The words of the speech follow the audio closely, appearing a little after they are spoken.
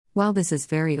While this is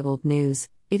very old news,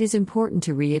 it is important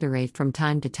to reiterate from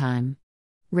time to time.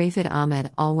 Rafid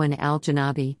Ahmed Alwan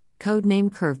al-Janabi,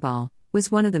 codenamed Curveball, was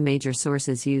one of the major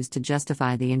sources used to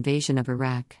justify the invasion of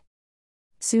Iraq.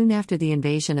 Soon after the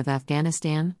invasion of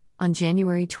Afghanistan, on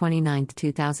January 29,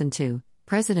 2002,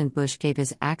 President Bush gave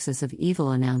his Axis of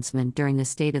Evil announcement during the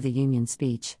State of the Union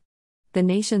speech. The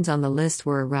nations on the list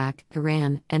were Iraq,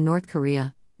 Iran, and North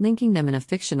Korea, linking them in a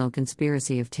fictional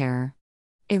conspiracy of terror.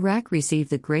 Iraq received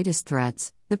the greatest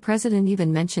threats, the president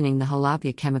even mentioning the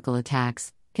Halabja chemical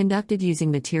attacks, conducted using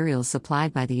materials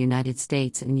supplied by the United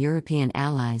States and European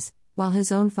allies, while his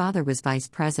own father was vice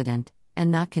president,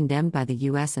 and not condemned by the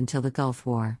U.S. until the Gulf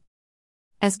War.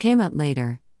 As came out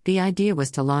later, the idea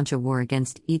was to launch a war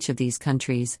against each of these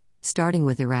countries, starting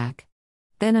with Iraq.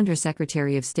 Then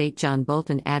Under-Secretary of State John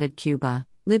Bolton added Cuba,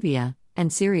 Libya,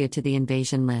 and Syria to the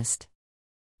invasion list.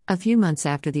 A few months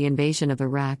after the invasion of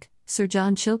Iraq, Sir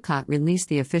John Chilcot released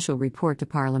the official report to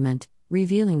Parliament,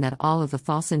 revealing that all of the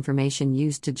false information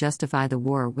used to justify the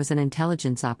war was an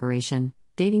intelligence operation,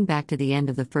 dating back to the end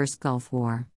of the First Gulf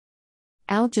War.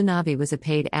 Al-Janabi was a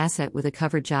paid asset with a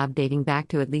cover job dating back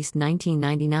to at least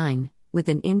 1999, with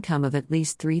an income of at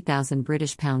least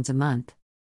 £3,000 a month.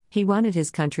 He wanted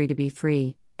his country to be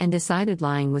free, and decided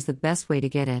lying was the best way to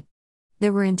get it.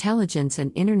 There were intelligence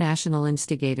and international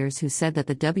instigators who said that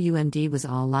the WMD was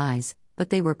all lies, but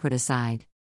they were put aside.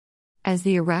 As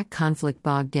the Iraq conflict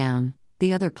bogged down,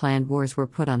 the other planned wars were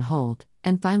put on hold,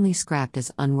 and finally scrapped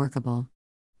as unworkable.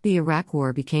 The Iraq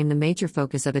War became the major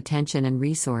focus of attention and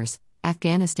resource,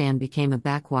 Afghanistan became a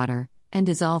backwater, and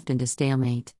dissolved into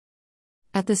stalemate.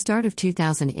 At the start of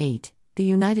 2008, the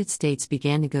United States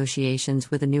began negotiations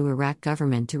with a new Iraq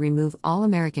government to remove all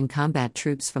American combat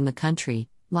troops from the country,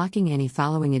 locking any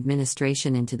following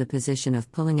administration into the position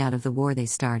of pulling out of the war they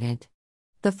started.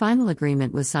 The final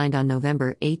agreement was signed on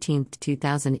November 18,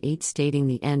 2008, stating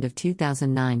the end of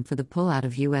 2009 for the pullout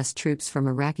of U.S. troops from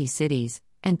Iraqi cities,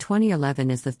 and 2011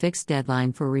 is the fixed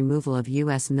deadline for removal of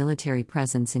U.S. military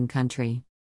presence in country.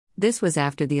 This was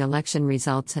after the election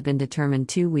results had been determined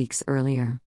 2 weeks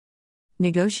earlier.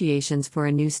 Negotiations for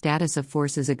a new Status of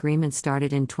Forces agreement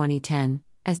started in 2010,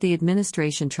 as the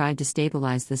administration tried to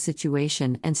stabilize the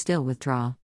situation and still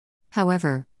withdraw.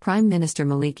 However, Prime Minister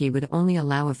Maliki would only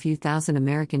allow a few thousand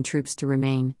American troops to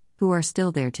remain, who are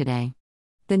still there today.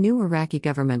 The new Iraqi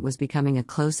government was becoming a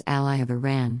close ally of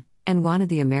Iran, and wanted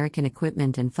the American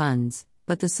equipment and funds,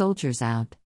 but the soldiers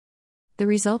out. The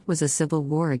result was a civil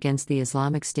war against the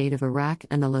Islamic State of Iraq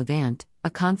and the Levant, a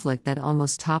conflict that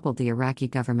almost toppled the Iraqi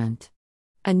government.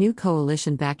 A new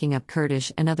coalition backing up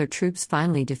Kurdish and other troops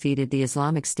finally defeated the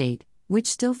Islamic State, which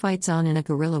still fights on in a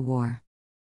guerrilla war.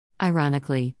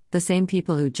 Ironically, the same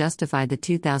people who justified the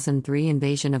 2003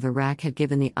 invasion of Iraq had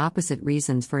given the opposite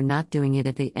reasons for not doing it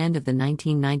at the end of the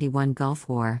 1991 Gulf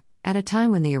War, at a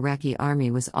time when the Iraqi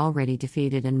army was already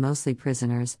defeated and mostly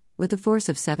prisoners, with a force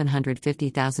of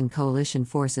 750,000 coalition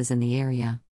forces in the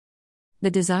area.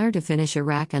 The desire to finish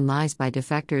Iraq and lies by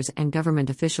defectors and government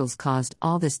officials caused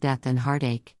all this death and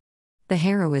heartache. The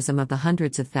heroism of the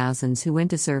hundreds of thousands who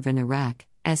went to serve in Iraq,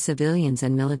 as civilians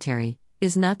and military,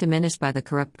 is not diminished by the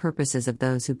corrupt purposes of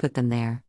those who put them there.